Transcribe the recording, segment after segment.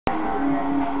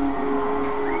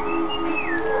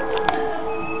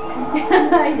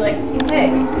He's like,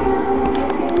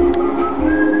 hey.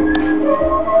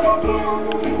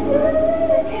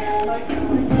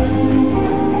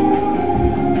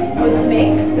 Oh, is it me?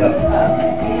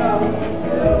 Yep.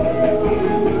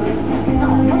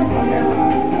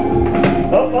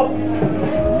 Oh, oh.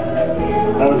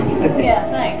 That was sticky. Yeah,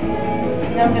 thanks.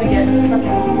 Now I'm gonna get some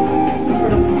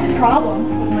sort of problem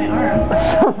with my arm.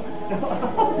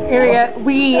 Here we get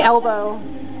Wii elbow.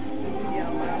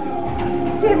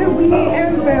 Yeah, the Wii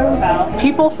elbow.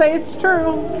 People say it's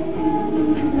true.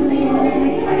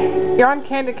 You're on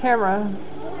candid camera,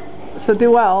 so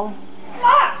do well.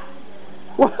 Ah!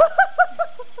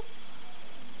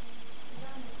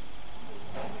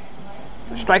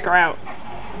 Strike her out.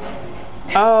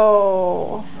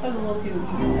 Oh. That was a little too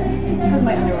easy. Because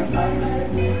my underwear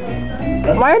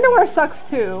sucks. My underwear sucks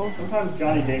too. Sometimes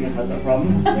Johnny Damon has that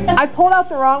problem. I pulled out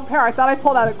the wrong pair. I thought I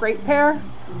pulled out a great pair.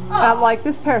 And I'm like,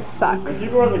 this pair sucks. If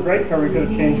you wore the great pair, we could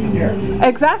have changed it here.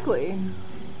 Exactly.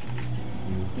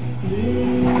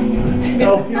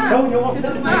 No, you won't see the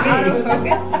TV.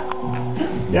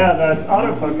 Yeah, the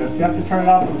autofocus. You have to turn it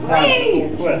off and start.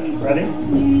 Switch. Ready?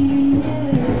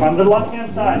 On the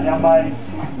left-hand side, down by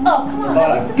Oh, come on.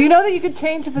 bottom. Do you know that you could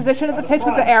change the position of the pitch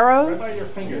with the arrows? Right by your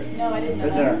fingers. No, I didn't know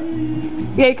Right that.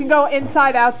 there. Yeah, you can go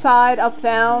inside, outside, up,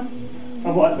 down.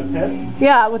 Oh, what, the pitch?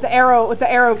 Yeah, with the arrow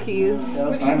keys. Yeah,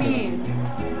 What do you mean?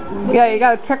 Yeah, you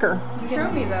got a tricker. Show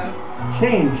me though.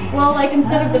 Change. Well, like,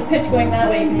 instead of the pitch going that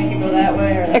way, you can make it go that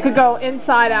way, or... It could go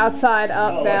inside, outside,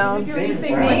 up, Oh, down. Do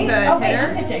anything Right. with the Okay,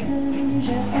 hitter? I'm pitching.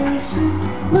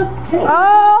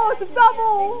 Oh, it's a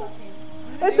double!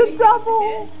 It's a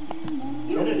double!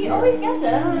 He always gets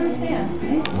it. I don't understand.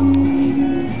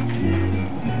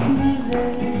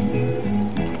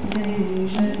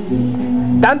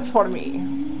 Dance for me.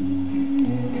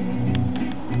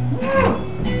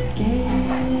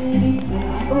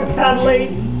 Sadly.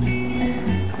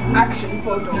 Action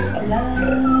photo.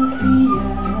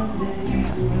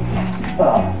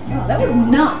 Oh, that was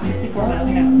not 64 miles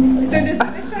an hour. So does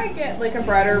this guy get like a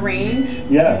broader range?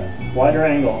 Yes, wider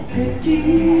angle.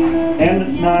 And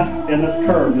it's not in this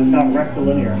curve, it's not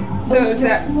rectilinear. So is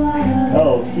that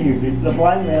The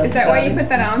blind man. is that why you put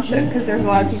that on? Because there's a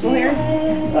lot of people here?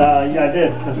 Yeah, I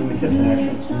did, because in the kitchen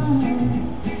actually.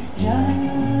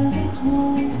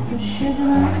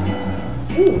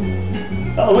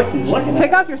 Oh, look, he's looking at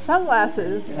Take off your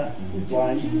sunglasses. Yeah, he's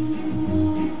blind.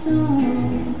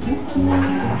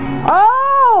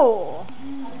 Oh!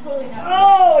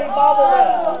 Oh, he bobbled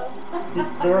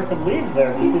it! There were some leaves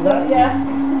there, did you see that? Yeah.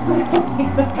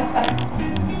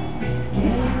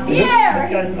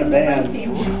 This guy's in a band.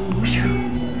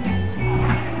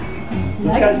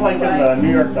 This guy's like in the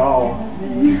New York Doll.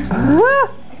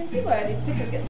 I can see why these pictures get